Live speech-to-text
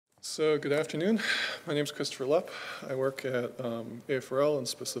So good afternoon. My name is Christopher Lupp. I work at AFRL and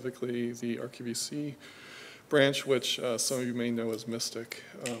specifically the RQVC branch, which some of you may know as Mystic.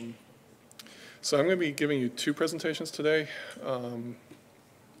 So I'm going to be giving you two presentations today.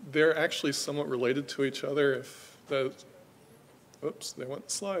 They're actually somewhat related to each other. If the, oops, they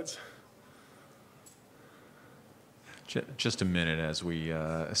went slides. Just a minute as we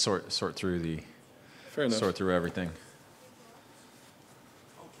sort through everything.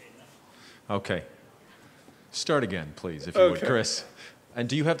 Okay. Start again, please, if you would, Chris. And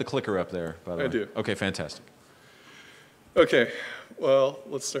do you have the clicker up there, by the way? I do. Okay, fantastic. Okay, well,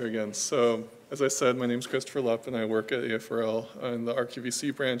 let's start again. So, as I said, my name is Christopher Lupp, and I work at AFRL in the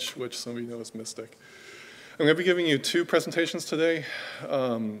RQVC branch, which some of you know as Mystic. I'm going to be giving you two presentations today.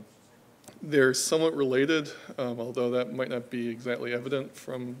 They're somewhat related, although that might not be exactly evident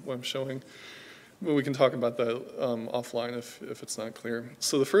from what I'm showing. But we can talk about that offline if it's not clear.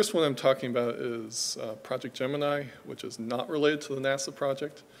 So the first one I'm talking about is Project Gemini, which is not related to the NASA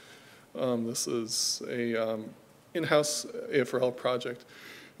project. This is a in-house AFRL project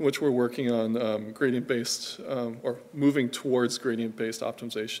in which we're working on gradient-based, or moving towards gradient-based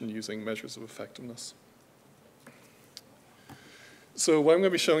optimization using measures of effectiveness. So what I'm going to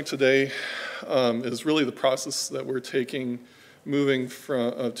be showing today is really the process that we're taking moving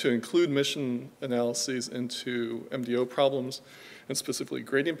from, to include mission analyses into MDO problems, and specifically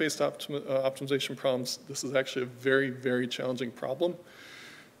gradient-based optimization problems. This is actually a very, very challenging problem.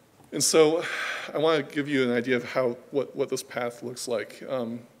 And so I want to give you an idea of what this path looks like.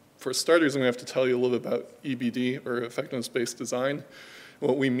 For starters, I'm going to have to tell you a little bit about EBD, or effectiveness-based design,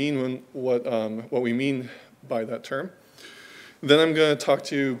 what we mean by that term. Then I'm going to talk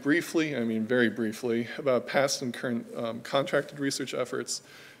to you briefly, very briefly, about past and current contracted research efforts,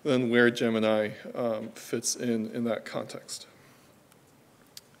 and then where Gemini fits in that context.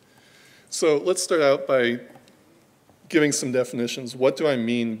 So let's start out by giving some definitions. What do I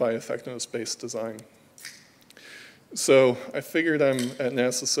mean by effectiveness-based design? So I figured I'm at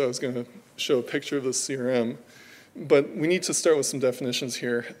NASA, so I was going to show a picture of the CRM, but we need to start with some definitions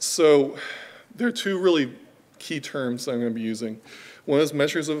here. So there are two really key terms I'm going to be using. One is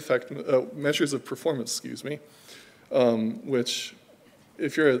measures of performance, which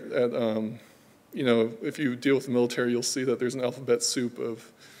if you're if you deal with the military, you'll see that there's an alphabet soup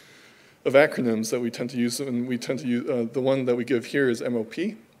of acronyms that we tend to use, and we tend to use, the one that we give here is MOP.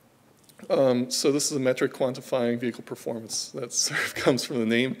 So this is a metric quantifying vehicle performance. That sort of comes from the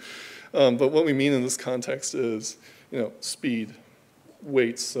name. But what we mean in this context is, speed,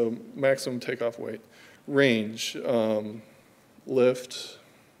 weight, so maximum takeoff weight, range, lift,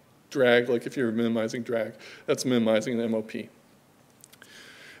 drag, like if you're minimizing drag, that's minimizing an MOP.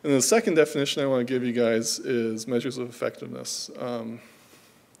 And the second definition I want to give you guys is measures of effectiveness.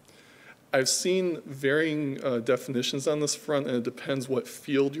 I've seen varying definitions on this front, and it depends what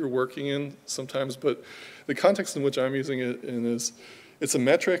field you're working in sometimes, but the context in which I'm using it in is it's a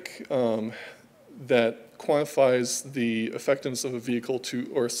metric that quantifies the effectiveness of a vehicle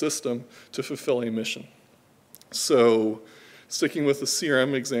or a system to fulfill a mission. So sticking with the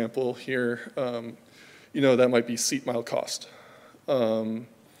CRM example here, that might be seat mile cost.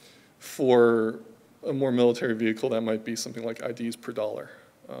 For a more military vehicle, that might be something like IDs per dollar,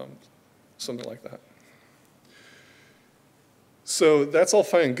 something like that. So that's all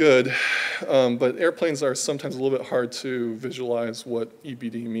fine and good, but airplanes are sometimes a little bit hard to visualize what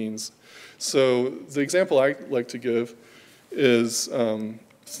EBD means. So the example I like to give is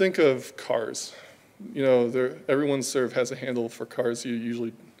think of cars. Everyone sort of has a handle for cars. You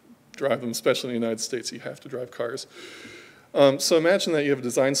usually drive them, especially in the United States. You have to drive cars. So imagine that you have a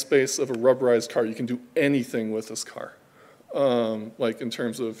design space of a rubberized car. You can do anything with this car. Like in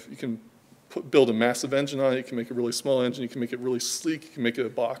terms of, you can build a massive engine on it. You can make a really small engine. You can make it really sleek. You can make it a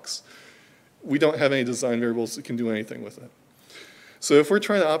box. We don't have any design variables that can do anything with it. So if we're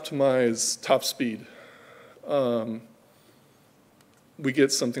trying to optimize top speed, we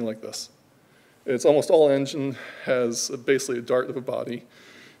get something like this. It's almost all engine has basically a dart of a body,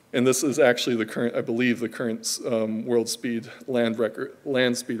 and this is actually the current, I believe, the current world speed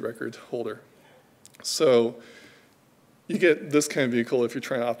land speed record holder. So you get this kind of vehicle if you're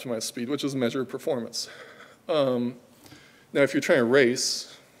trying to optimize speed, which is a measure of performance. Now, if you're trying to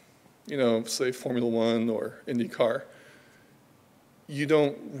race, say Formula One or IndyCar, you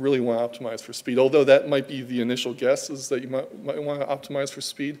don't really want to optimize for speed, although that might be the initial guess, is that you might want to optimize for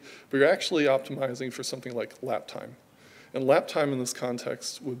speed, but you're actually optimizing for something like lap time. And lap time in this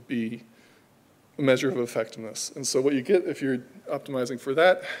context would be a measure of effectiveness. And so what you get if you're optimizing for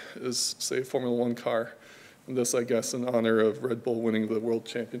that is, say, a Formula One car, And this, I guess, in honor of Red Bull winning the World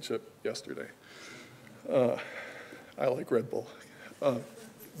Championship yesterday. I like Red Bull,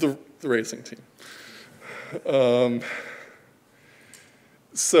 the racing team.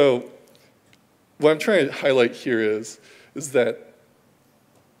 So what I'm trying to highlight here is that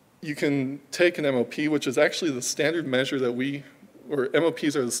you can take an MOP, which is actually the standard measure that or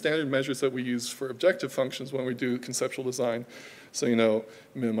MOPs are the standard measures that we use for objective functions when we do conceptual design. So,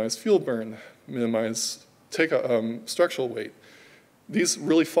 minimize fuel burn, minimize structural weight. These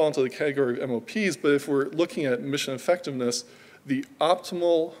really fall into the category of MOPs, but if we're looking at mission effectiveness, the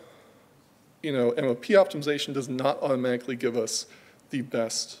optimal, MOP optimization does not automatically give us the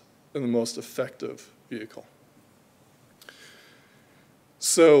best and the most effective vehicle.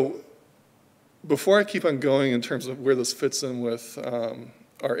 So before I keep on going in terms of where this fits in with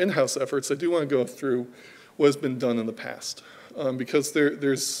our in-house efforts, I do want to go through what has been done in the past. Because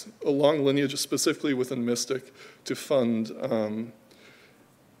there's a long lineage, specifically within Mystic, to fund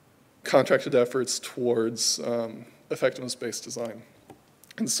contracted efforts towards effectiveness-based design.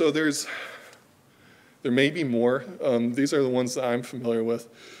 And so there may be more. These are the ones that I'm familiar with.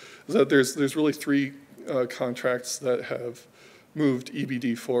 Is that there's really 3 contracts that have moved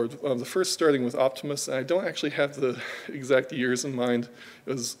EBD forward. The first starting with Optimus, and I don't actually have the exact years in mind.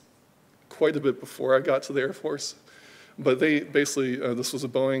 It was quite a bit before I got to the Air Force. But they basically, this was a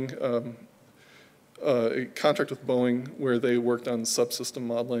Boeing, a contract with Boeing where they worked on subsystem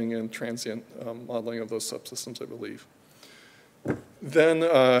modeling and transient modeling of those subsystems, I believe. Then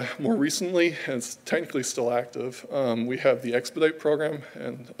more recently, and it's technically still active, we have the Expedite program.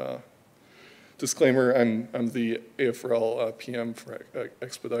 And disclaimer, I'm the AFRL PM for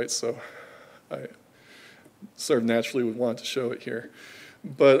Expedite, so I sort of naturally would want to show it here.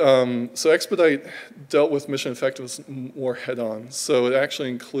 But so Expedite dealt with mission effectiveness more head-on. So it actually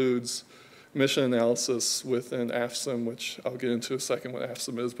includes mission analysis within AFSIM, which I'll get into in a second what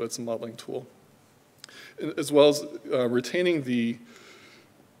AFSIM is, but it's a modeling tool. As well as retaining the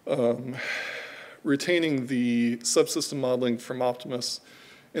subsystem modeling from Optimus.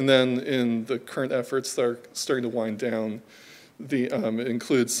 And then in the current efforts that are starting to wind down, it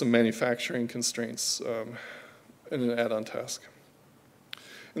includes some manufacturing constraints in an add-on task.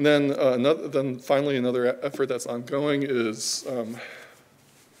 And then, finally, another effort that's ongoing is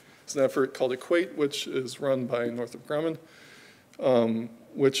it's an effort called Equate, which is run by Northrop Grumman,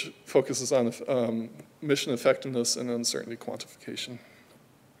 which focuses on mission effectiveness and uncertainty quantification.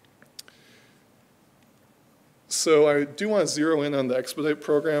 So I do want to zero in on the Expedite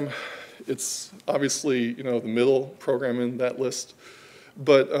program. It's obviously the middle program in that list.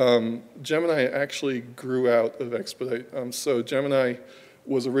 But Gemini actually grew out of Expedite. So Gemini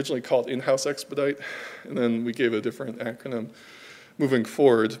was originally called In-House Expedite, and then we gave it a different acronym moving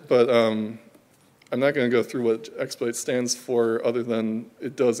forward. But I'm not going to go through what Expedite stands for, other than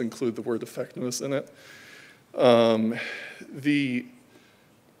it does include the word effectiveness in it.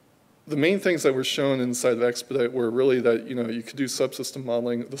 The main things that were shown inside of Expedite were really that you could do subsystem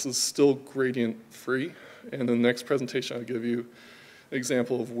modeling. This is still gradient free, and in the next presentation I'll give you an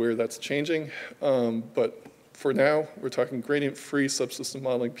example of where that's changing. But for now, we're talking gradient-free subsystem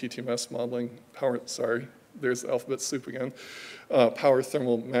modeling, PTMS modeling, there's the alphabet soup again, power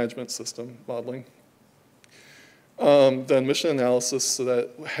thermal management system modeling. Then mission analysis, so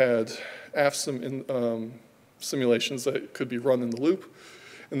that had AFSIM simulations that could be run in the loop.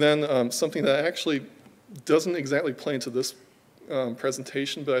 And then something that actually doesn't exactly play into this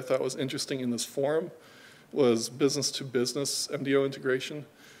presentation, but I thought was interesting in this forum, was business-to-business MDO integration.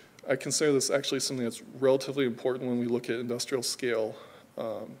 I consider this actually something that's relatively important when we look at industrial scale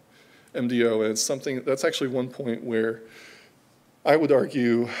MDO, and it's something that's actually one point where I would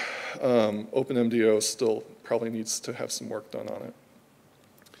argue OpenMDAO still probably needs to have some work done on it.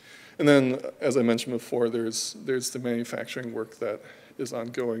 And then, as I mentioned before, there's the manufacturing work that is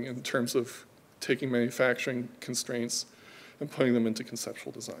ongoing in terms of taking manufacturing constraints and putting them into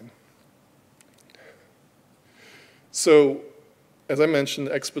conceptual design. So, as I mentioned,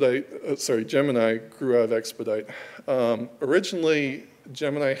 Gemini grew out of Expedite. Originally,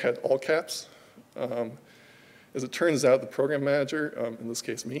 Gemini had all caps. As it turns out, the program manager, in this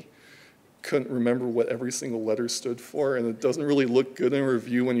case me, couldn't remember what every single letter stood for, and it doesn't really look good in a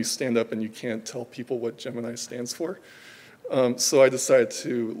review when you stand up and you can't tell people what Gemini stands for. So I decided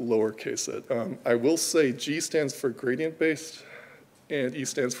to lowercase it. I will say G stands for gradient-based, and E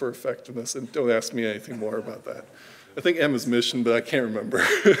stands for effectiveness, and don't ask me anything more about that. I think M is mission, but I can't remember.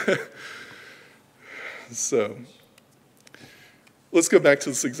 So let's go back to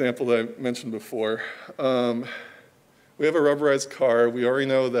this example that I mentioned before. When we have a rubberized car. We already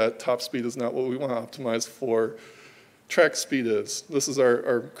know that top speed is not what we want to optimize for. Track speed is. This is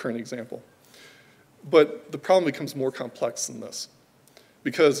our current example. But the problem becomes more complex than this.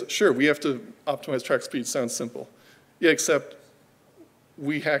 Because, sure, we have to optimize track speed. Sounds simple. Yeah, except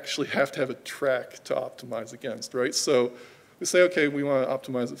we actually have to have a track to optimize against, right? So we say, okay, we want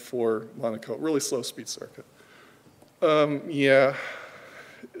to optimize it for Monaco, really slow speed circuit. Yeah,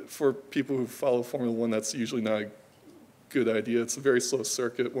 for people who follow Formula One, that's usually not a good idea. It's a very slow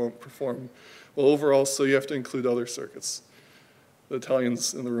circuit. It won't perform well overall, so you have to include other circuits. The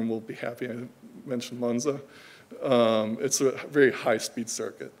Italians in the room will be happy I mentioned Monza. It's a very high-speed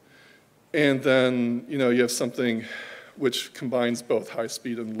circuit. And then, you have something which combines both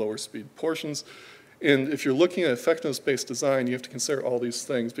high-speed and lower-speed portions. And if you're looking at effectiveness-based design, you have to consider all these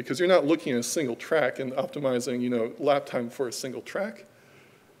things because you're not looking at a single track and optimizing, lap time for a single track.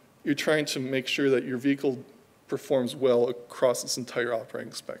 You're trying to make sure that your vehicle performs well across its entire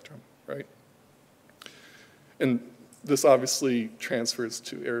operating spectrum, right? And this obviously transfers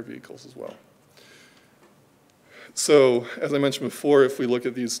to air vehicles as well. So, as I mentioned before, if we look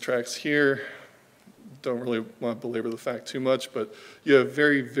at these tracks here, don't really want to belabor the fact too much, but you have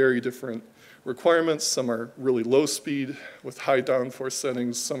very, very different requirements. Some are really low speed with high downforce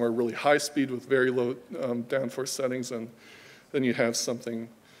settings. Some are really high speed with very low downforce settings. And then you have something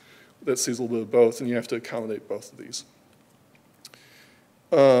that sees a little bit of both, and you have to accommodate both of these.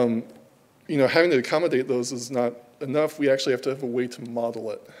 Having to accommodate those is not enough. We actually have to have a way to model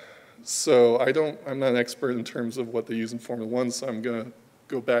it. So I'm not an expert in terms of what they use in Formula One, so I'm going to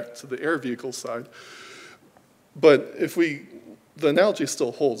go back to the air vehicle side. But the analogy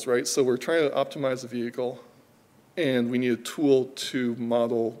still holds, right? So we're trying to optimize the vehicle, and we need a tool to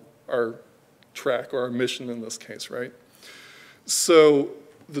model our track, or our mission in this case, right? So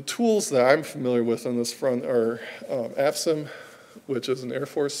the tools that I'm familiar with on this front are AFSIM, which is an Air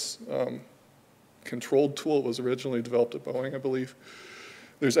Force controlled tool. It was originally developed at Boeing, I believe.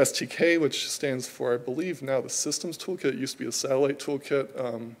 There's STK, which stands for, I believe, now the Systems Toolkit. It used to be a Satellite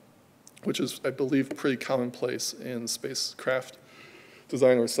Toolkit, which is, I believe, pretty commonplace in spacecraft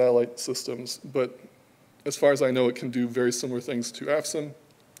design or satellite systems. But as far as I know, it can do very similar things to AFSIM.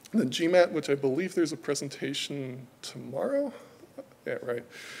 And then GMAT, which I believe there's a presentation tomorrow. Yeah, right.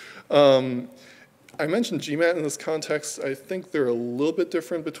 I mentioned GMAT in this context. I think they're a little bit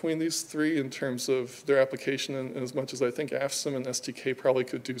different between these three in terms of their application, and as much as I think AFSIM and STK probably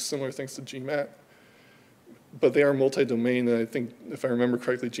could do similar things to GMAT. But they are multi-domain, and I think, if I remember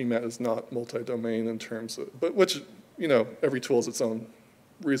correctly, GMAT is not multi-domain in terms of, but which, every tool has its own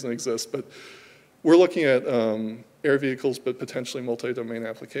reason it exists. But we're looking at air vehicles, but potentially multi-domain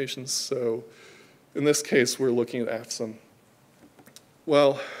applications. So in this case, we're looking at AFSIM.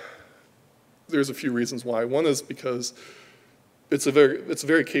 Well, there's a few reasons why. One is because it's a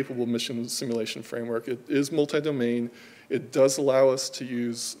very capable mission simulation framework. It is multi-domain. It does allow us to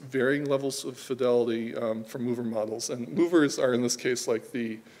use varying levels of fidelity for mover models. And movers are, in this case, like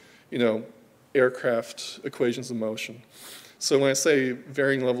the aircraft equations of motion. So when I say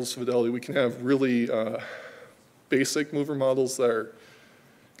varying levels of fidelity, we can have really basic mover models that are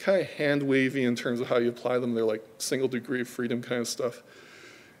kind of hand-wavy in terms of how you apply them. They're like single degree of freedom kind of stuff.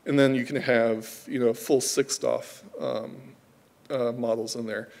 And then you can have, full 6-DOF models in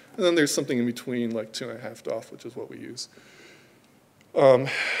there. And then there's something in between, like 2.5 DOF, which is what we use. One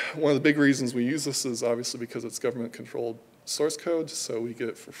of the big reasons we use this is obviously because it's government-controlled source code, so we get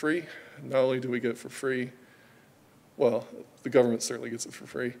it for free. Not only do we get it for free, well, the government certainly gets it for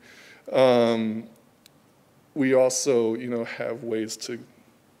free. We also, have ways to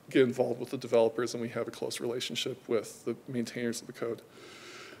get involved with the developers, and we have a close relationship with the maintainers of the code.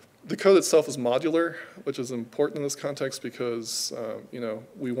 The code itself is modular, which is important in this context because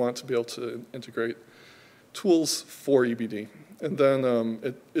we want to be able to integrate tools for EBD. And then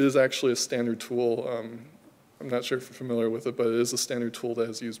it is actually a standard tool. I'm not sure if you're familiar with it, but it is a standard tool that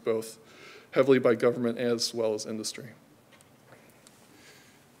is used both heavily by government as well as industry.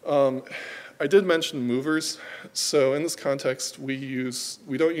 I did mention movers. So in this context, we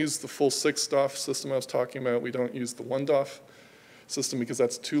don't use the full 6-DOF system I was talking about. We don't use the 1-DOF system because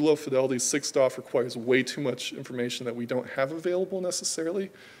that's too low fidelity. 6-DOF requires way too much information that we don't have available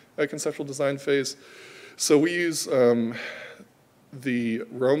necessarily at conceptual design phase. So we use the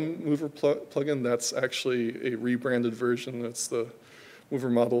Roam mover plugin. That's actually a rebranded version. That's the mover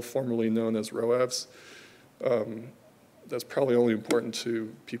model formerly known as ROAVs. That's probably only important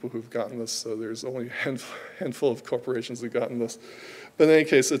to people who've gotten this, so there's only a handful of corporations who've gotten this. But in any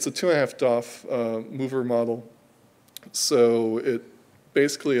case, it's a 2.5 DOF mover model. So it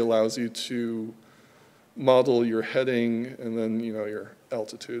basically allows you to model your heading and then your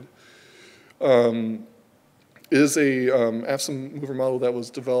altitude. Is a AFSM mover model that was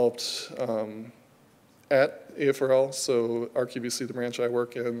developed at AFRL, so RQVC, the branch I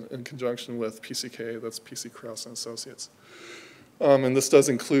work in conjunction with PCK, that's PC Krause and Associates. And this does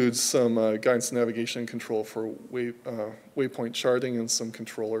include some guidance and navigation control for waypoint charting and some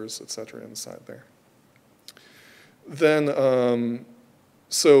controllers, et cetera, inside there. Then,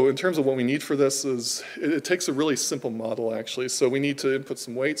 so in terms of what we need for this is, it takes a really simple model, actually. So we need to input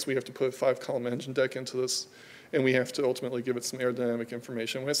some weights. We have to put a 5-column engine deck into this. And we have to ultimately give it some aerodynamic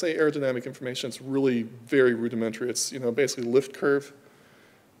information. When I say aerodynamic information, it's really very rudimentary. It's basically lift curve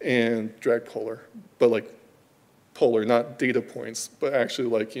and drag polar, but like polar, not data points, but actually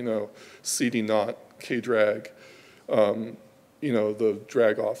like CD naught, K drag, the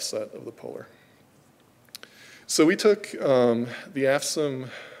drag offset of the polar. So we took the AFSM.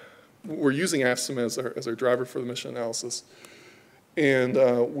 We're using AFSM as our driver for the mission analysis, and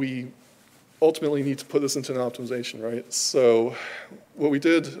we ultimately need to put this into an optimization, right? So what we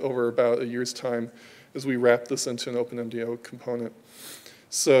did over about a year's time is we wrapped this into an OpenMDAO component.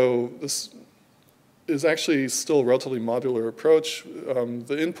 So this is actually still a relatively modular approach.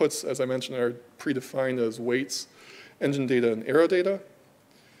 The inputs, as I mentioned, are predefined as weights, engine data, and aero data.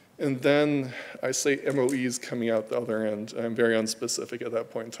 And then I say MOEs coming out the other end. I'm very unspecific at that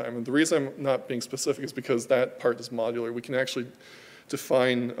point in time. And the reason I'm not being specific is because that part is modular. We can actually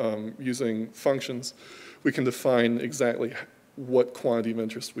define, using functions, we can define exactly what quantity of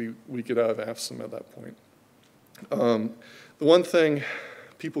interest we get out of AFSM at that point. The one thing,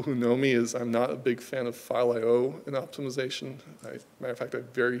 people who know me, is I'm not a big fan of file I/O in optimization. Matter of fact, I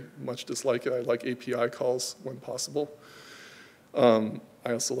very much dislike it. I like API calls when possible. I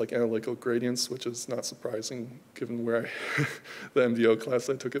also like analytical gradients, which is not surprising given where the MDO class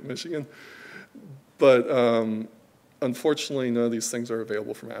I took at Michigan. But unfortunately, none of these things are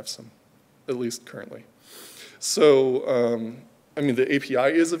available from AFSM, at least currently. So, I mean, the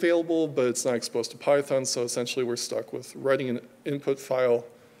API is available, but it's not exposed to Python, so essentially we're stuck with writing an input file,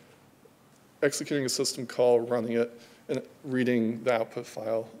 executing a system call, running it, and reading the output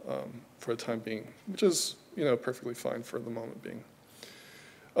file for the time being, which is perfectly fine for the moment being.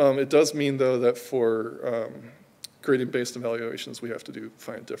 It does mean, though, that for gradient-based evaluations, we have to do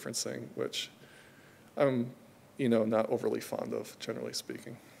finite differencing, which I'm not overly fond of, generally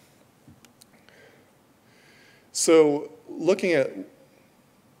speaking. So looking at,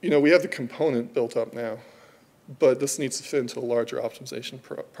 we have the component built up now, but this needs to fit into a larger optimization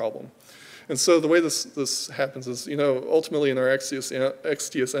problem. And so the way this happens is, ultimately in our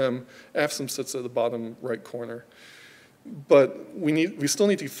XTSM, AFSM sits at the bottom right corner. But we still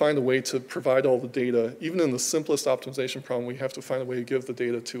need to find a way to provide all the data. Even in the simplest optimization problem, we have to find a way to give the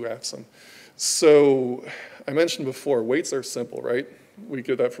data to AFSM. So I mentioned before, weights are simple, right? We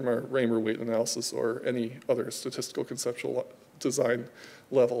get that from our Raymer weight analysis or any other statistical conceptual design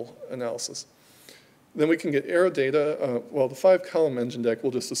level analysis. Then we can get aero data. Well, the 5-column engine deck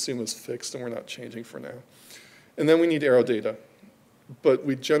we'll just assume is fixed and we're not changing for now. And then we need aero data. But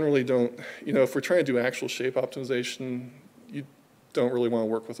we generally don't, if we're trying to do actual shape optimization, you don't really want to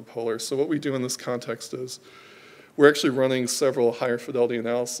work with a polar. So what we do in this context is we're actually running several higher fidelity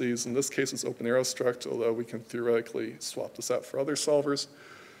analyses. In this case, it's OpenAerostruct, although we can theoretically swap this out for other solvers,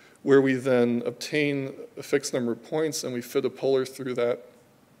 where we then obtain a fixed number of points and we fit a polar through that,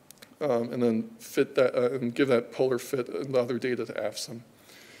 and then fit that and give that polar fit and the other data to AFSM.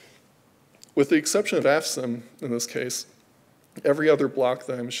 With the exception of AFSM, in this case, every other block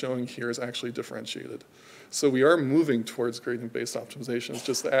that I'm showing here is actually differentiated. So we are moving towards gradient-based optimization. It's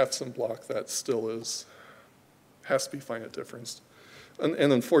just the AFSM block that still has to be finite differenced. And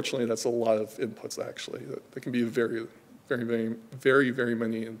unfortunately, that's a lot of inputs, actually. That can be very, very, very, very, very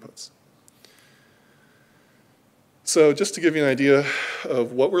many inputs. So just to give you an idea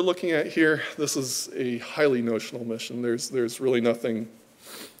of what we're looking at here, this is a highly notional mission. There's really nothing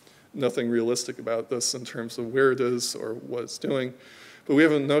realistic about this in terms of where it is or what it's doing. But we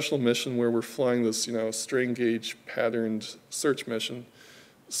have a notional mission where we're flying this, strain gauge patterned search mission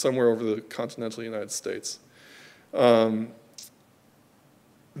somewhere over the continental United States. That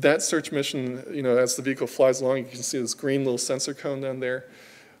search mission, as the vehicle flies along, you can see this green little sensor cone down there.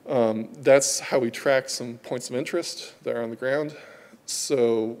 That's how we track some points of interest that are on the ground.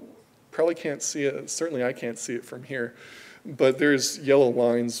 So probably can't see it. Certainly I can't see it from here. But there's yellow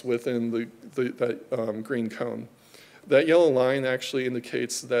lines within that green cone. That yellow line actually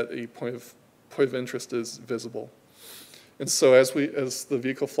indicates that a point of interest is visible. And so as the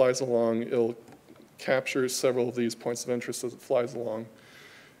vehicle flies along, it'll capture several of these points of interest as it flies along.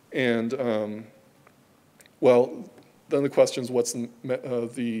 And Well, then the question is, what's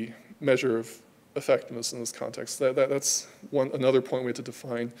the measure of effectiveness in this context? That's another point we have to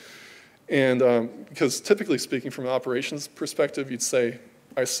define. And because typically speaking, from an operations perspective, you'd say,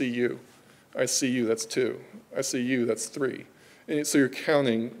 I see you. I see you, that's 2. I see you, that's 3. And so you're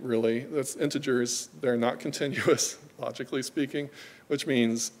counting, really. That's integers. They're not continuous, logically speaking, which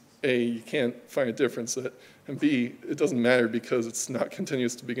means, A, you can't find a difference, and B, it doesn't matter because it's not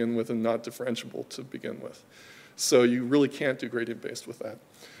continuous to begin with and not differentiable to begin with. So you really can't do gradient-based with that.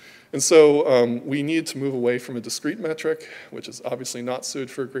 And so we need to move away from a discrete metric, which is obviously not suited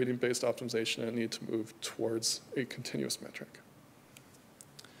for gradient-based optimization, and need to move towards a continuous metric.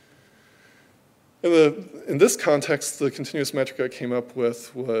 In this context, the continuous metric I came up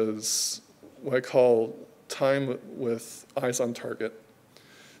with was what I call time with eyes on target.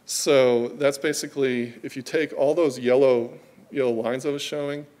 So that's basically, if you take all those yellow lines I was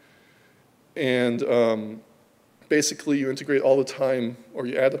showing, and basically you integrate all the time, or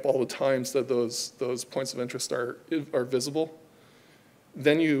you add up all the times that those points of interest are visible,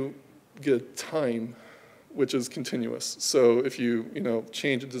 then you get time which is continuous. So if you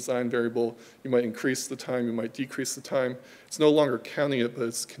change a design variable, you might increase the time, you might decrease the time. It's no longer counting it, but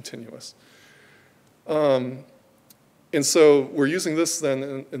it's continuous. And so we're using this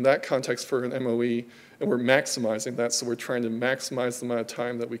then in that context for an MOE, and we're maximizing that. So we're trying to maximize the amount of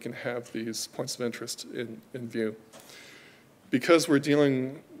time that we can have these points of interest in view. Because we're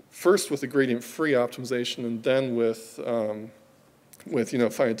dealing first with the gradient-free optimization and then with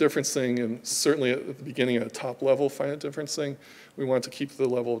finite differencing, and certainly at the beginning at a top level finite differencing, we want to keep the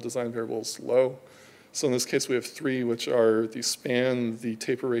level of design variables low. So in this case, we have 3, which are the span, the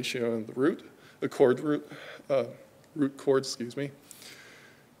taper ratio, and the root, the chord root chord, excuse me.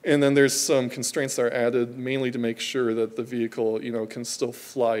 And then there's some constraints that are added, mainly to make sure that the vehicle, can still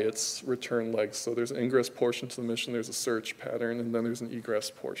fly its return legs. So there's an ingress portion to the mission, there's a search pattern, and then there's an egress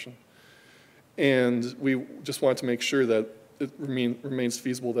portion. And we just want to make sure that it remains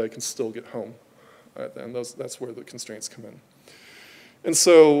feasible that it can still get home. And that's where the constraints come in. And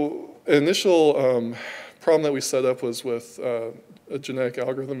so an initial problem that we set up was with a genetic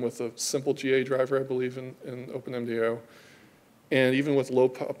algorithm with a simple GA driver, I believe, in OpenMDAO. And even with low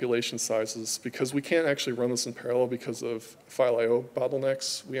population sizes, because we can't actually run this in parallel because of file I/O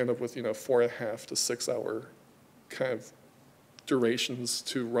bottlenecks, we end up with 4.5 to 6 hour kind of durations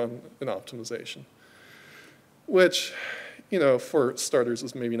to run an optimization, which, for starters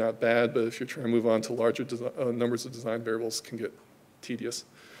is maybe not bad, but if you're trying to move on to larger numbers of design variables, can get tedious.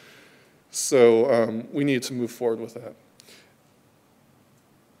 So we need to move forward with that.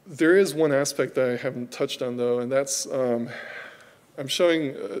 There is one aspect that I haven't touched on, though, and that's I'm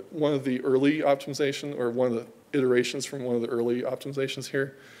showing one of the early optimization, or one of the iterations from one of the early optimizations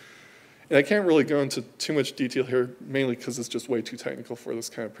here. And I can't really go into too much detail here, mainly because it's just way too technical for this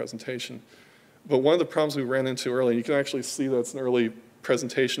kind of presentation. But one of the problems we ran into early, and you can actually see that it's an early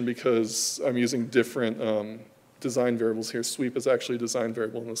presentation because I'm using different design variables here. Sweep is actually a design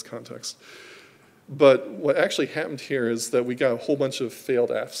variable in this context. But what actually happened here is that we got a whole bunch of failed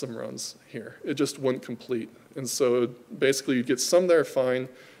AFSIM runs here. It just wouldn't complete. And so basically you get some that are fine,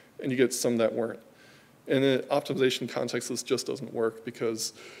 and you get some that weren't. In an optimization context, this just doesn't work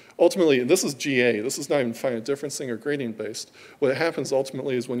because ultimately, and this is GA, this is not even finite differencing or gradient based. What happens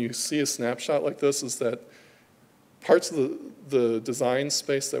ultimately is when you see a snapshot like this is that parts of the design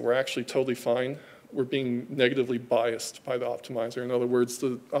space that were actually totally fine were being negatively biased by the optimizer. In other words,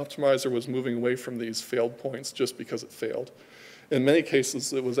 the optimizer was moving away from these failed points just because it failed. In many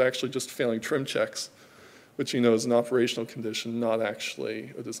cases, it was actually just failing trim checks, which is an operational condition, not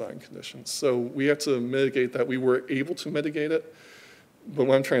actually a design condition. So we have to mitigate that. We were able to mitigate it, but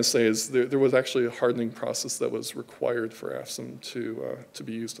what I'm trying to say is there was actually a hardening process that was required for AFSIM to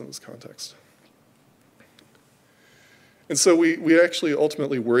be used in this context. And so we actually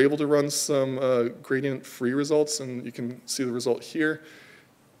ultimately were able to run some gradient-free results, and you can see the result here.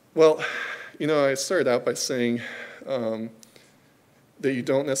 Well, I started out by saying that you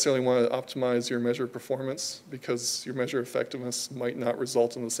don't necessarily want to optimize your measure of performance because your measure of effectiveness might not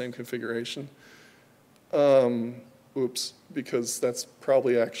result in the same configuration. Oops, because that's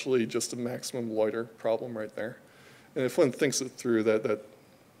probably actually just a maximum loiter problem right there. And if one thinks it through,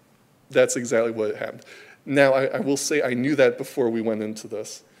 that's exactly what happened. Now, I will say I knew that before we went into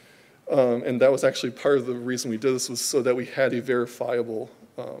this. And that was actually part of the reason we did this was so that we had a verifiable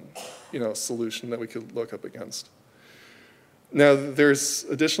solution that we could look up against. Now, there's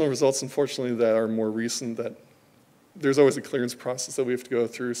additional results, unfortunately, that are more recent that there's always a clearance process that we have to go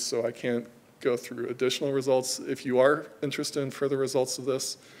through, so I can't go through additional results. If you are interested in further results of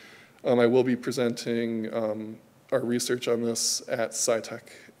this, I will be presenting our research on this at SciTech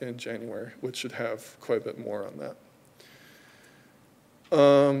in January, which should have quite a bit more on that.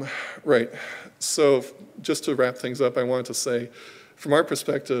 Right, so just to wrap things up, I wanted to say, from our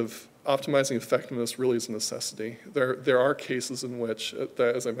perspective, optimizing effectiveness really is a necessity. There are cases in which,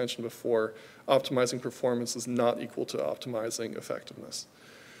 that, as I mentioned before, optimizing performance is not equal to optimizing effectiveness.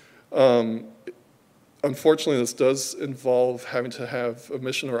 Unfortunately, this does involve having to have a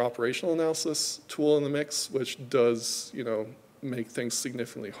mission or operational analysis tool in the mix, which does, make things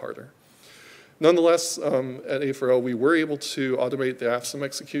significantly harder. Nonetheless, at A4L, we were able to automate the AFSIM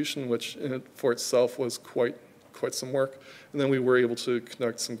execution, which for itself was quite some work, and then we were able to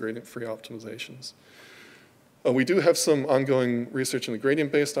conduct some gradient-free optimizations. We do have some ongoing research in the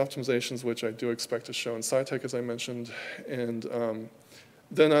gradient-based optimizations, which I do expect to show in SciTech, as I mentioned, and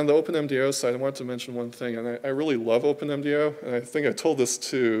then on the OpenMDAO side, I wanted to mention one thing, and I really love OpenMDAO, and I think I told this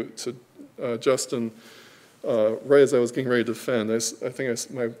to Justin right as I was getting ready to defend.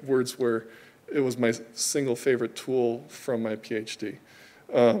 My words were, it was my single favorite tool from my PhD.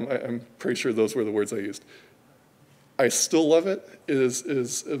 I'm pretty sure those were the words I used. I still love it. It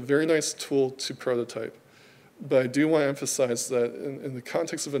is a very nice tool to prototype. But I do want to emphasize that in the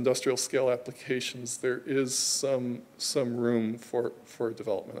context of industrial scale applications, there is some room for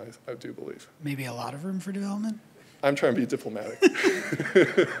development, I do believe. Maybe a lot of room for development? I'm trying to be diplomatic.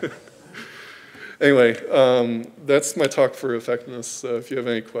 Anyway, that's my talk for effectiveness. So if you have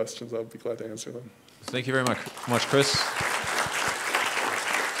any questions, I'll be glad to answer them. Thank you very much, Chris.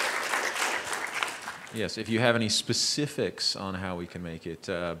 Yes, if you have any specifics on how we can make it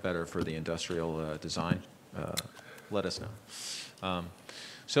better for the industrial design, let us know.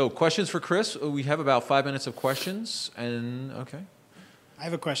 So questions for Chris? We have about 5 minutes of questions, and okay. I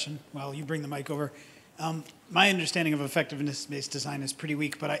have a question while you bring the mic over. My understanding of effectiveness-based design is pretty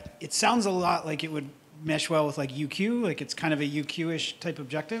weak, but it sounds a lot like it would mesh well with like UQ, like it's kind of a UQ-ish type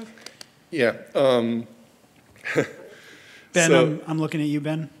objective. Yeah. Ben, so, I'm looking at you,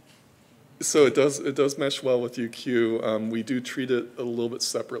 Ben. So it does mesh well with UQ. We do treat it a little bit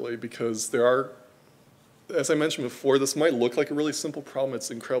separately because there are, as I mentioned before, this might look like a really simple problem. It's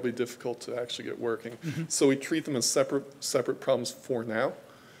incredibly difficult to actually get working. Mm-hmm. So we treat them as separate problems for now,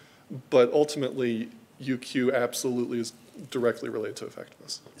 but ultimately UQ absolutely is directly related to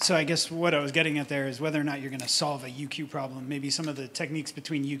effectiveness. So I guess what I was getting at there is whether or not you're going to solve a UQ problem. Maybe some of the techniques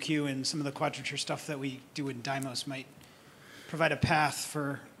between UQ and some of the quadrature stuff that we do in Dymos might provide a path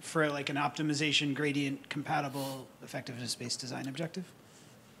for like an optimization gradient compatible effectiveness-based design objective?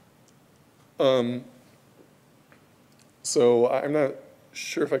 So I'm not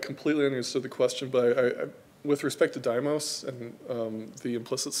sure if I completely understood the question, but with respect to Dymos and the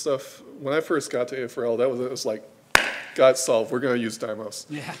implicit stuff, when I first got to A4L, it was like, got it solved, we're going to use Dymos.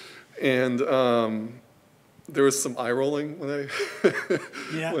 Yeah. And there was some eye rolling when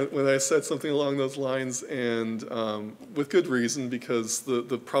yeah. when I said something along those lines, and with good reason, because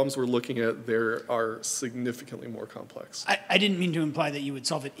the problems we're looking at there are significantly more complex. I didn't mean to imply that you would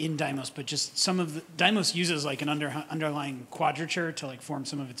solve it in Dymos, but just some of the Dymos uses like an underlying quadrature to like form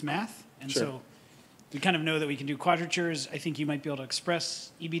some of its math, and sure. So we kind of know that we can do quadratures. I think you might be able to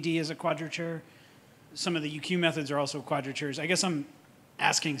express EBD as a quadrature. Some of the UQ methods are also quadratures. I guess I'm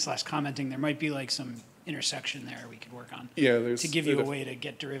asking / commenting there might be like some intersection there we could work on to give you a way to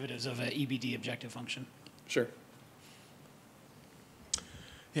get derivatives of an EBD objective function. Sure.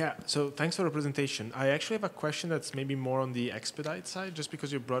 Yeah, so thanks for the presentation. I actually have a question that's maybe more on the expedite side, just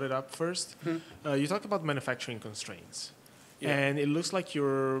because you brought it up first. Mm-hmm. You talked about manufacturing constraints. Yeah. And it looks like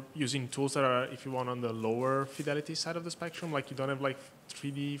you're using tools that are, if you want, on the lower fidelity side of the spectrum, like you don't have like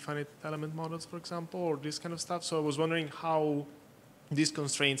 3D finite element models, for example, or this kind of stuff. So I was wondering how these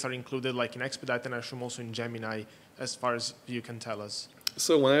constraints are included like in Expedite and I assume also in Gemini, as far as you can tell us.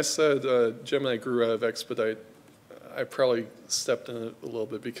 So when I said Gemini grew out of Expedite, I probably stepped in it a little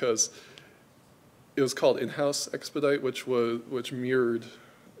bit because it was called in-house Expedite, which mirrored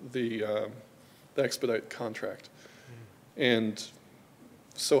the Expedite contract. And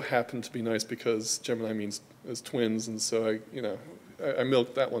so happened to be nice because Gemini means as twins, and so I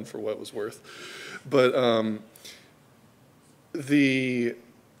milked that one for what it was worth. But the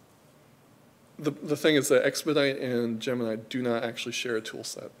thing is that Expedite and Gemini do not actually share a tool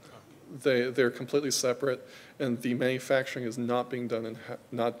set. They're completely separate, and the manufacturing is not being done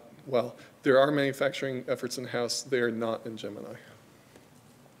there are manufacturing efforts in-house. They are not in Gemini.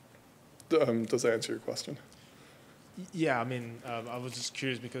 Does that answer your question? Yeah, I mean, I was just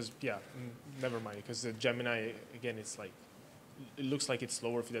curious because, never mind, because the Gemini, again, it's like, it looks like it's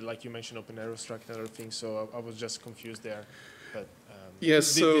lower fidelity, like you mentioned, OpenAerostruct and other things, so I was just confused there. But Yeah,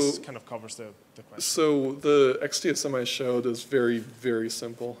 This kind of covers the question. So the XDSM I showed is very, very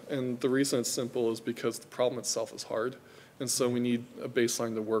simple. And the reason it's simple is because the problem itself is hard. And so we need a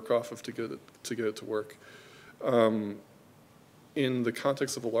baseline to work off of to get it to work. In the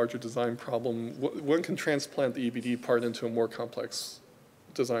context of a larger design problem, one can transplant the EBD part into a more complex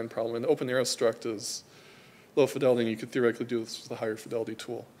design problem. And OpenMDAO struct is low fidelity, and you could theoretically do this with a higher fidelity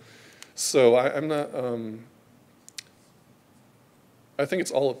tool. So I'm not, I think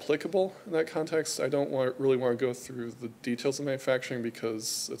it's all applicable in that context. I don't really want to go through the details of manufacturing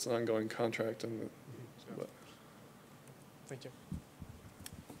because it's an ongoing contract. And but. Thank you.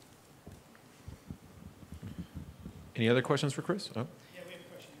 Any other questions for Chris? Oh. Yeah, we have a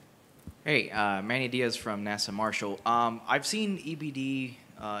question. Hey, Manny Diaz from NASA Marshall. I've seen EBD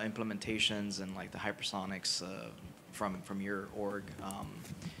implementations and like the hypersonics from your org.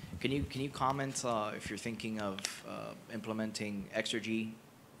 Can you comment if you're thinking of implementing Exergy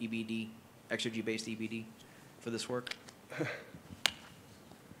EBD, Exergy-based EBD for this work?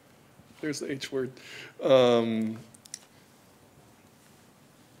 There's the H word.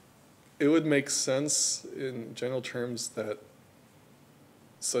 It would make sense in general terms that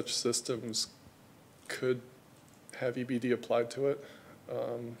such systems could have EBD applied to it.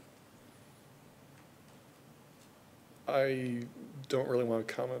 I don't really want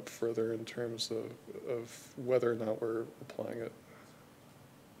to comment further in terms of whether or not we're applying it.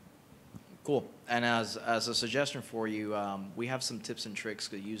 Cool. And as a suggestion for you, we have some tips and tricks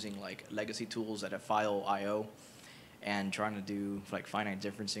for using like legacy tools that have file I/O and trying to do like finite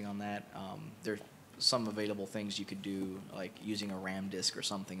differencing on that. There's some available things you could do, like using a RAM disk or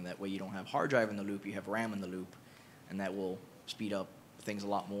something. That way you don't have hard drive in the loop, you have RAM in the loop, and that will speed up things a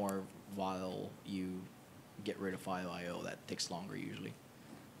lot more while you get rid of file I/O. That takes longer usually.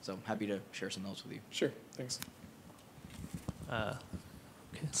 So happy to share some notes with you. Sure, thanks. Okay.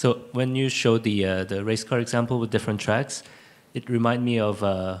 So when you showed the race car example with different tracks, it reminded me of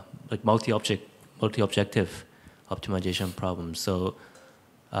like multi-objective optimization problems. So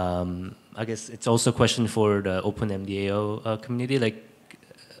I guess it's also a question for the OpenMDAO community. Like,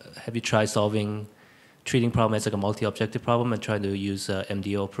 have you tried treating problem as like a multi-objective problem and trying to use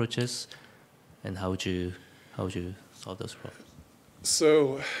MDO approaches? And how would you solve those problems?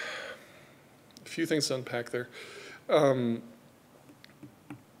 So, a few things to unpack there.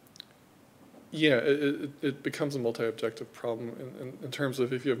 Yeah, it becomes a multi-objective problem in terms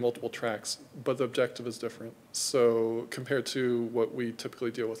of if you have multiple tracks, but the objective is different. So compared to what we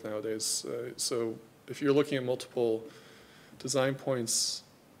typically deal with nowadays, so if you're looking at multiple design points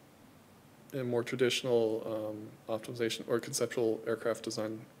in more traditional optimization or conceptual aircraft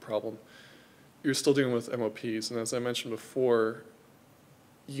design problem, you're still dealing with MOPs. And as I mentioned before,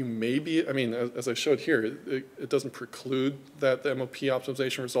 you may be, I mean, as I showed here, it doesn't preclude that the MOP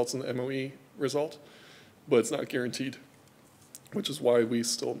optimization results in the MOE result, but it's not guaranteed, which is why we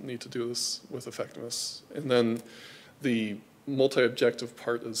still need to do this with effectiveness. And then the multi-objective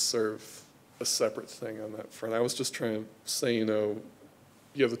part is sort of a separate thing on that front. I was just trying to say, you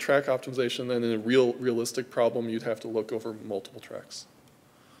have the track optimization, then in a realistic problem, you'd have to look over multiple tracks.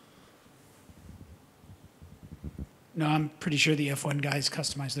 No, I'm pretty sure the F1 guys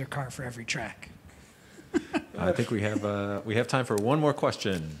customize their car for every track. I think we have time for one more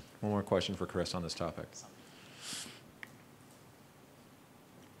question. One more question for Chris on this topic.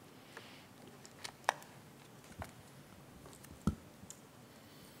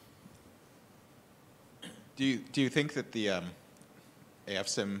 Do you think that the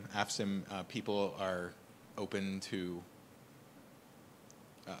AFSIM people are open to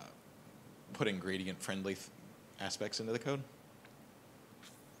putting gradient-friendly aspects into the code?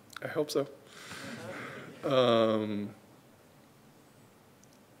 I hope so.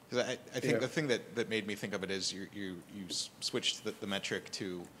 Because I think the thing that made me think of it is you switched the metric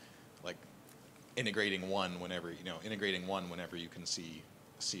to like integrating one whenever you can see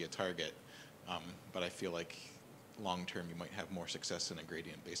a target. But I feel like long term you might have more success in a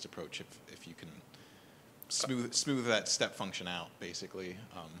gradient-based approach if you can smooth that step function out, basically.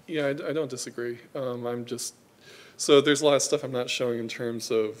 Yeah, I don't disagree. So there's a lot of stuff I'm not showing in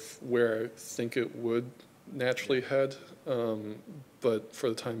terms of where I think it would naturally head, but for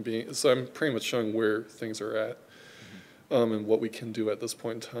the time being, so I'm pretty much showing where things are at and what we can do at this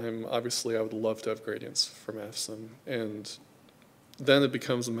point in time. Obviously, I would love to have gradients from AFSIM, and then it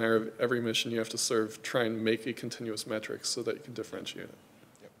becomes a matter of every mission you have to try and make a continuous metric so that you can differentiate it.